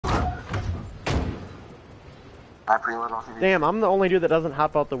I preload off of you. Damn, I'm the only dude that doesn't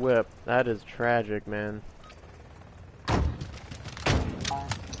hop out the whip. That is tragic, man.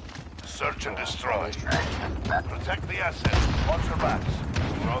 Search and destroy. Protect the assets. Watch your backs.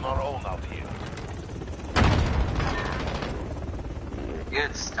 We're on our own out here.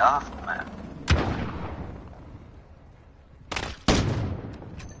 Good stuff, man.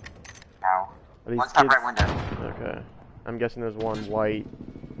 Ow. One stop right window. Okay. I'm guessing there's one white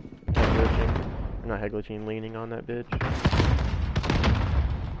head glitching. Not head glitching, leaning on that bitch.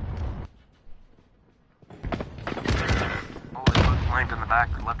 Oh, there's one flanked in the back,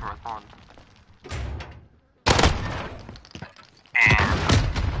 left or respond.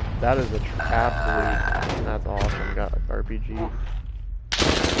 That is a absolute. That's awesome. Got RPG.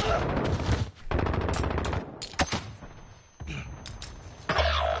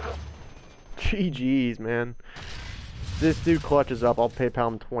 GG's, man. This dude clutches up. I'll PayPal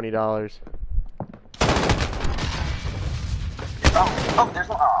him $20. Oh, there's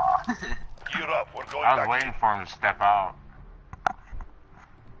one. Aw. Gear up, we're going I was back waiting for him to step out.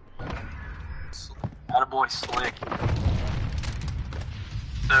 Attaboy slick.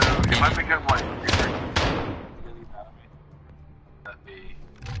 So, if I pick up like that'd be.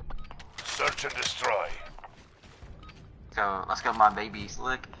 Search and destroy. So, let's go my baby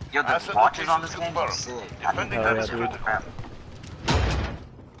slick. Yo, the Asset watches on this location game are confirmed. sick. Defending Oh, that yeah, is dude. critical. Crap.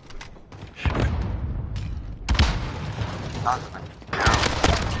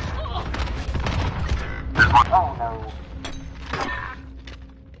 Oh no.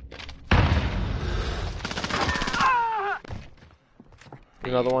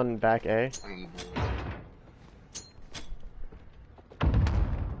 Another one back A.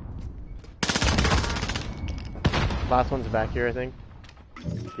 Last one's back here, I think.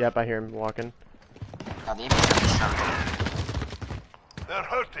 Yep, I hear him walking. Now, the enemy's gonna be so They're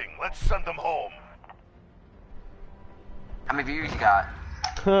hurting. Let's send them home. How many views you got?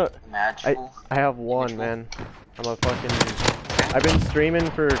 Imageful. I have one, man. I'm a fucking. I've been streaming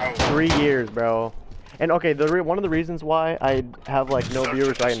for 3 years, bro. And okay, one of the reasons why I have like no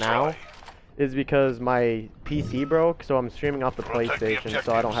viewers right now is because my PC broke, so I'm streaming off the PlayStation,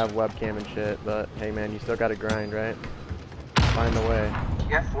 so I don't have webcam and shit. But hey, man, you still gotta grind, right? Find the way.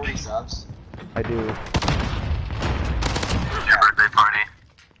 You have 40 subs. I do. Your birthday party.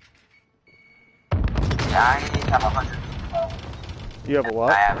 Yeah, I have 100. You have a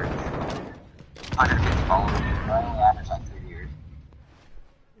what? I average 150 followers. I only average like 3 years.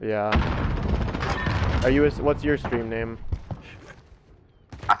 Yeah. Are you? What's your stream name?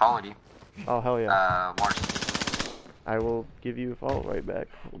 I followed you. Oh hell yeah. March. I will give you a follow right back.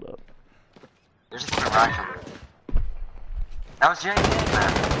 Hold up. There's just one right over there. That was Jay,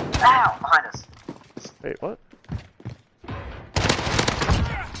 man. Ow! Behind us. Wait, what?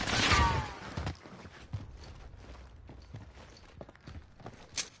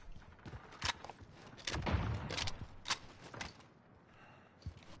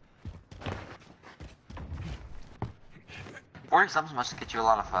 40 subs must get you a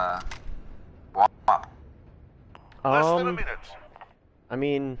lot of, WAP. Less than a minute. I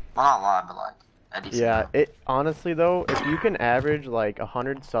mean, Well, not a lot, but like, a decent yeah, amount. it honestly though, if you can average like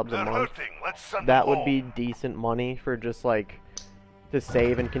 100 subs a They're month, hurting. Let's send that them would home. be decent money for just like to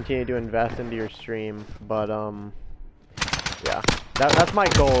save and continue to invest into your stream. But yeah, that's my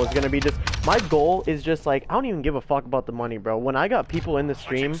goal. Is gonna be just my goal is just like I don't even give a fuck about the money, bro. When I got people in the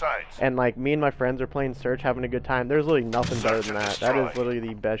stream and like me and my friends are playing Search, having a good time, there's literally nothing better than that. That is literally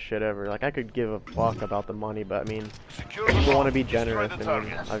the best shit ever. Like I could give a fuck about the money, but I mean, people want to be generous, and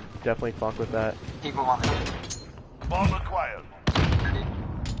I definitely fuck with that. People want to Bomb acquired.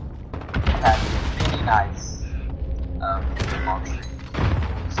 have really nice, launch.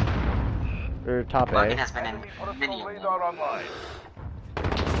 Or top Logan A. has been in many of Radar them. online.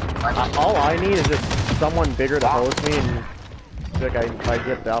 All I need is just someone bigger to host me, and like if I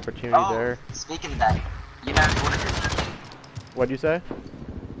get the opportunity there. Speaking of that, you know Jordan Fisher? What'd you say?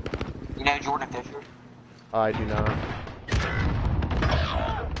 You know Jordan Fisher? I do not.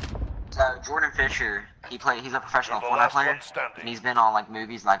 So Jordan Fisher, he's a professional You're the Fortnite last player, one standing. and he's been on like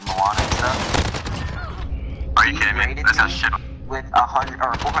movies like Moana and stuff. Are you kidding me? That's a shit. With 100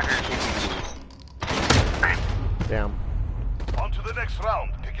 or 450 views. Damn. On to the next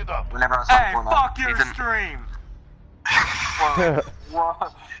round. Pick it up. Whenever I was playing Fortnite. Fuck your stream!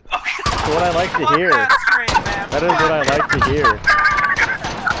 What? That's what I like to hear. That is what I like to hear.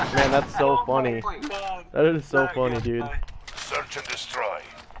 Man, that's so funny. That is so funny, dude. Search and destroy.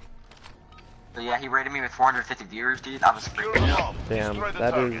 So yeah, he rated me with 450 viewers, dude. I was freaking out. Damn,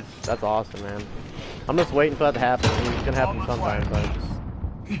 that's awesome, man. I'm just waiting for that to happen. I mean, it's gonna happen sometime, but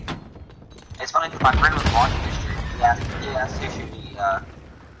It's funny because my friend was watching this stream, he asked who should we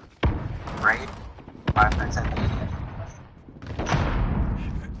raid. My friend said me.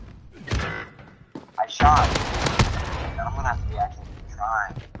 I shot. Now I'm gonna have to be actually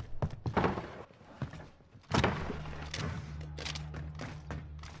trying.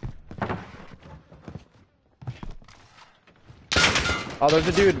 Oh, there's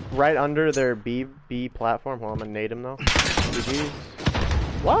a dude right under their B platform. Hold on, I'm gonna nade him though. GG's.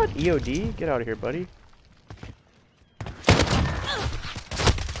 What? EOD? Get out of here, buddy.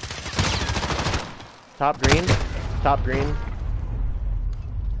 Top green. Top green.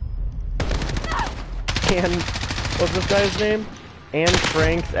 And what's this guy's name? And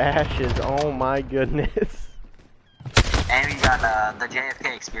Frank's ashes. Oh my goodness. And we got the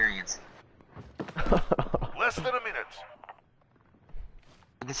JFK experience. Less than a minute.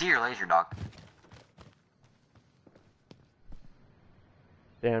 You can see your laser, dog.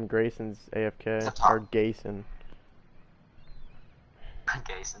 Damn, Grayson's AFK. It's Or Gayson.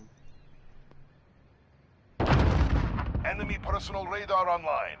 Jason. Enemy personal radar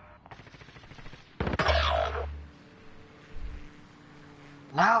online.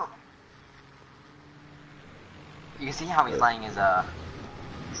 No! You can see how he's laying his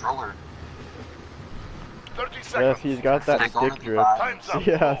controller. 30 seconds. Yes, he's got that Stick on stick the drift. Time's up.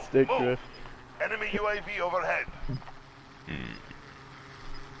 Yeah, Move. stick Move. drift. Enemy UAV overhead.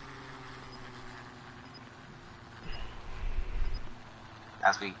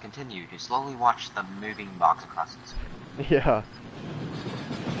 As we continue to slowly watch the moving box across the screen. Yeah.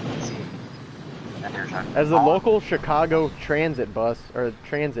 See? And there's a As the local Chicago transit bus, or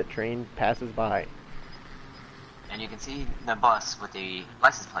transit train passes by. And you can see the bus with the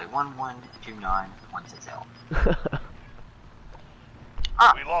license plate 1129160.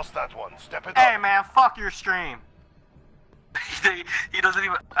 We lost that one. Step it Hey up. man, fuck your stream. He doesn't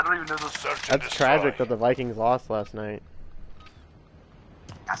even, I don't even know the Search and That's destroy. tragic that the Vikings lost last night.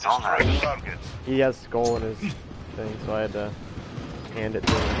 I saw Destroy the that. targets. He has skull in his thing, so I had to hand it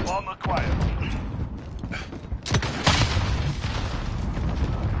to him. Bomb acquired.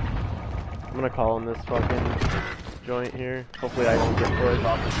 I'm gonna call in this fucking joint here. Hopefully I don't get pushed.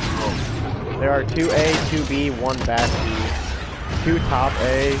 There are 2A, 2B, 1 back B. 2 top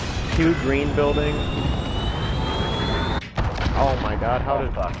A, 2 green building. Oh my god, how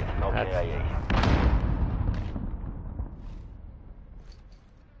did... That's...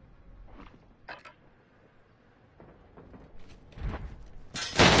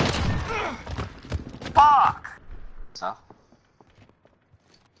 Fuck! So?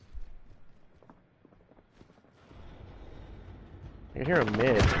 I can hear a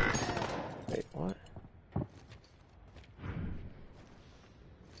mid. Wait, what?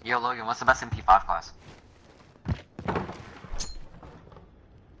 Yo, Logan, what's the best MP5 class?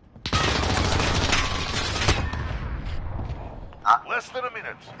 Less than a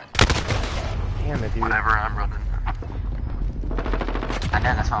minute. Damn it, dude. Whatever, I'm running. I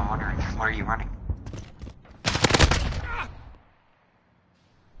know, that's why I'm wondering. What are you running?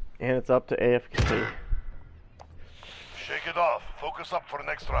 And it's up to AFK. Shake it off. Focus up for the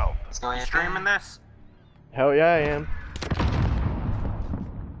next round. Let's go ahead. Streaming this? Hell yeah, I am.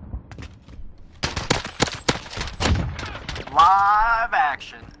 Live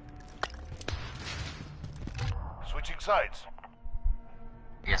action. Switching sides.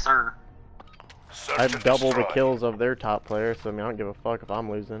 Yes, sir. Search I've and double the destroy. kills of their top player, so I mean, I don't give a fuck if I'm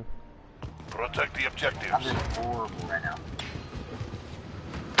losing. Protect the I'm objectives. doing horrible right now.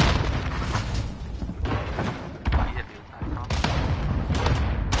 You hit me with that, Tom.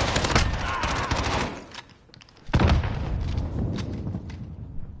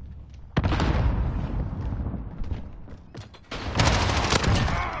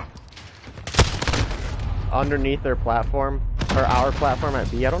 Underneath their platform, or our platform at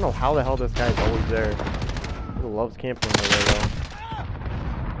B. I don't know how the hell this guy's always there. He loves camping over there though.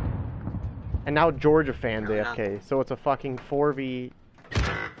 And now Georgia fans AFK, so it's a fucking 4v.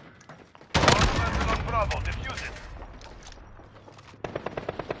 On Bravo. Defuse it.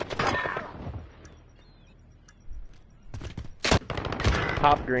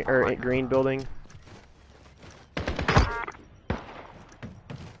 Top green, or green building.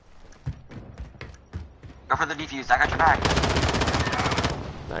 Go for the defuse, I got your back.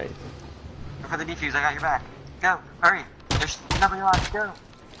 Nice. Go for the defuse, I got your back. Go, hurry. There's nobody left, go.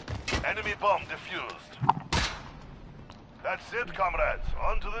 Enemy bomb defused. That's it, comrades.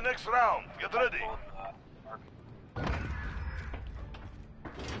 On to the next round. Get ready.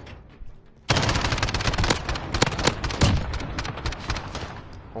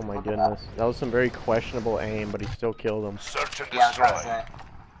 Oh my goodness. That was some very questionable aim, but he still killed him. Search and Yeah, I was about to destroy. say.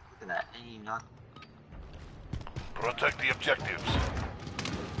 Look at that, ain't not. Protect the objectives.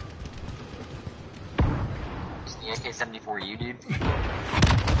 Is the AK-74 you, dude?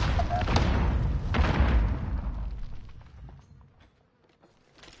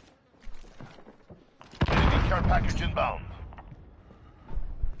 Enemy care package inbound.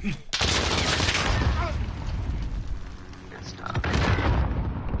 Good stuff.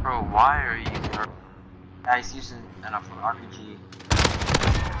 Bro, why are you... Yeah, he's using an RPG.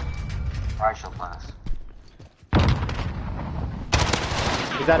 Alright, shell class.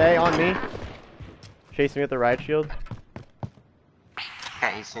 Is that A on me? Chasing me with the riot shield?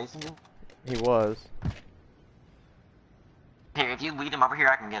 Okay, he's chasing you? He was. Here, if you lead him over here,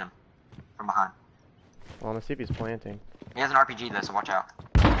 I can get him. From behind. Well, let's see if he's planting. He has an RPG though, so watch out.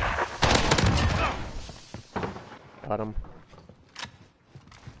 Got him.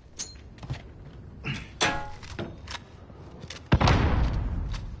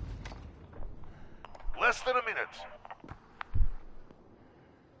 Less than a minute.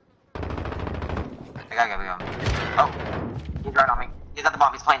 I gotta go. Oh, he's right on me. He's at the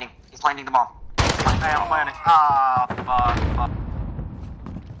bomb. He's planting. He's planting the bomb. Hey, I'm planning. Ah, fuck.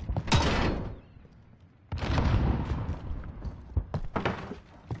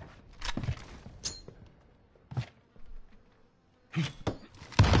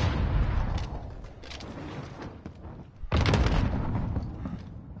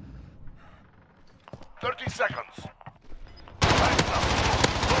 30 seconds.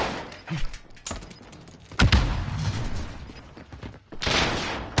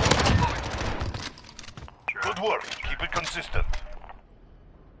 Good work. Keep it consistent.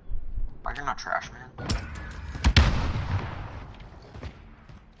 Why you're not trash, man?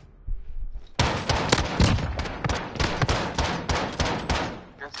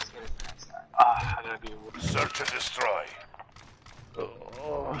 Just as good as the next time. Ah, I gotta be. Search and destroy.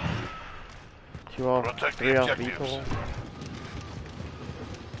 Oh. 2 off, Protect the 3 off objectives. vehicle.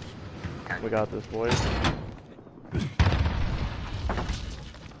 We got this, boys.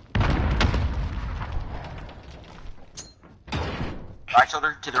 Right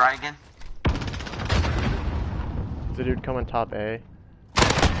shoulder to the right again. Is the dude coming top A?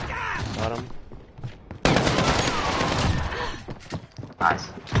 Got him. Nice.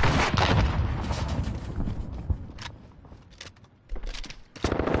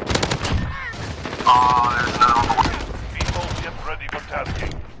 Oh, there's another one. People get ready for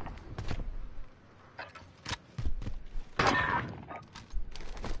tasking.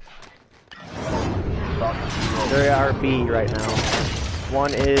 They're at B right now.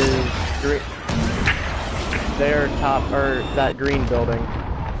 One is their top, or that green building.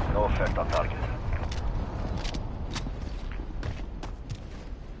 No effect on target.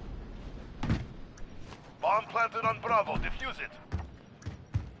 Bomb planted on Bravo. Defuse it.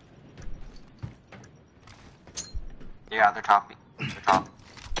 Yeah, they're top. They're top.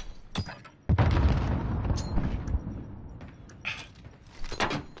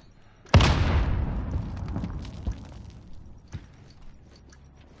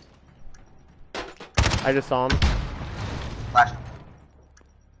 I just saw him. Flash.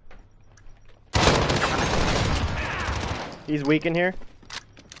 He's weak in here.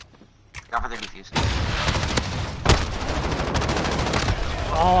 Go for the defuse.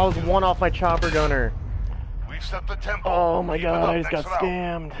 Oh, I was one off my chopper gunner. We've set the tempo. Oh my Keep it god, up I just got next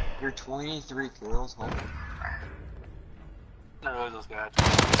round. scammed. You're 23 kills. Holy crap. No, those guys.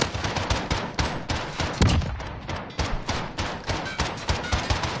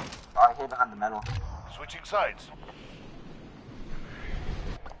 Oh, I hid behind the metal. Switching sides.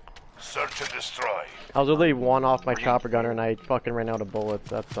 Search and destroy. I was literally one off my chopper gunner and I fucking ran out of bullets.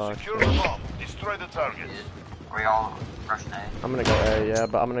 That sucks. Secure the bomb. Destroy the target. Are we all rushing A? I'm gonna go A, yeah,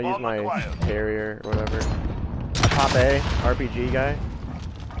 but I'm gonna use Bomb my acquired. carrier or whatever. Top A, RPG guy.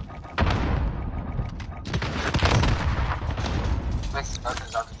 Next to both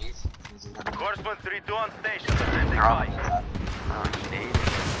those RPGs. Horseman 3-2 on station. Defending They're all on right. the inside.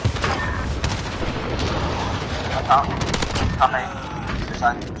 Top. Top A. Your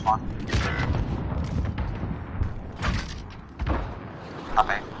side. Spawn. Top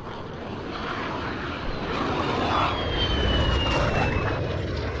A.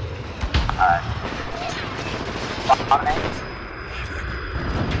 Bottom A.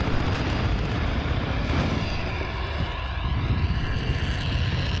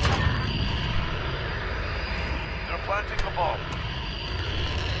 They're planting the bomb.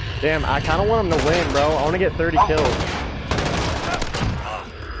 Damn, I kinda want him to win, bro. I wanna get 30 kills.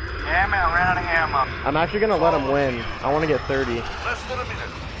 Yeah, man, I ran out of ammo. I'm actually gonna let him win. I wanna get 30. Less than a minute.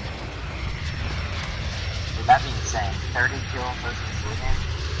 Dude, that'd be insane. 30 kill versus 4 game.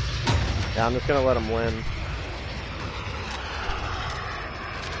 Yeah, I'm just gonna let him win.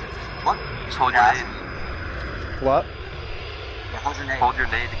 Just hold your nade. What? Yeah, hold your nade. Hold your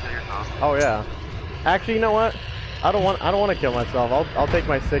nade to kill yourself. Oh yeah. Actually, you know what? I don't want to kill myself. I'll take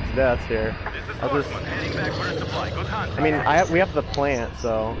my 6 deaths here. This is I'll just. Horseman, heading back for a supply. Good hunt. I mean, we have the plant,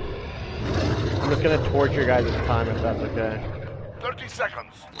 so I'm just gonna torture guys' time if that's okay. 30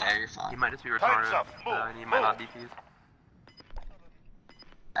 seconds. Yeah, you're fine. You might just be Time's retarded. up. Move, And you might not defuse.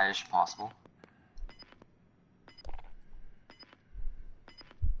 That is possible.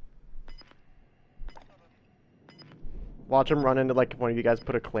 Watch him run into like one of you guys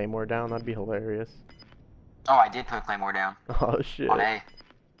put a claymore down. That'd be hilarious. Oh, I did put a claymore down. Oh shit. On A.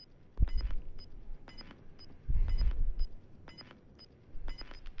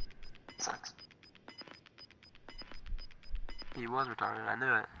 Sucks. He was retarded, I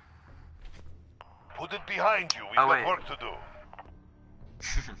knew it. Put it behind you. We've Oh, got wait. work to do.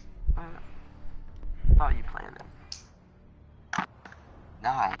 I thought you planned it.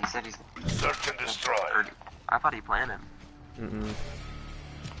 Nah, he said he's Search and destroy. 30. I thought he planned it. Mm-mm.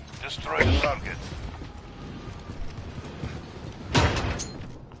 Destroy the target.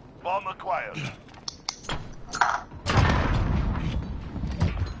 Bomb acquired.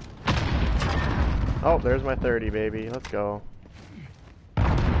 Oh, there's my 30, baby. Let's go.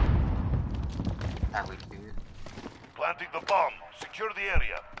 that we do it. Planting the bomb. Secure the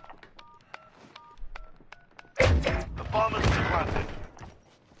area. The bomb is planted.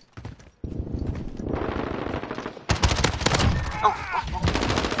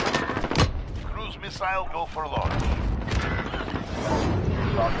 Cruise missile go for launch.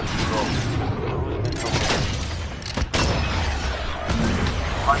 Target control.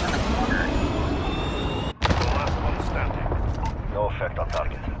 Oh, he's in the corner. The last one standing. No effect on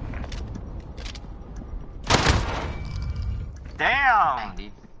target. Damn! Dang,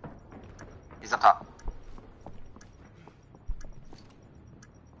 dude. He's up top.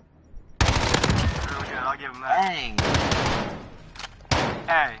 Really good, I'll give him that. Dang.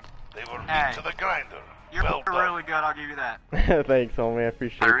 Hey, They were Hey. beat to the grinder. you're Well done. really good, I'll give you that. Thanks, homie. I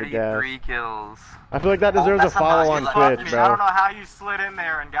appreciate the gas. 33 kills. I feel like that deserves a that's not follow nice. on Fuck Fuck Twitch, me, I don't bro. know how you slid in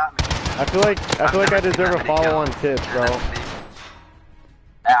there and got me. I feel like I deserve a follow on Twitch, bro.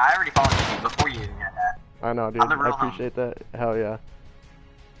 Yeah, I already followed you before you even had that. I know, dude. I'm the I real appreciate that. Hell yeah.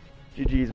 GG's.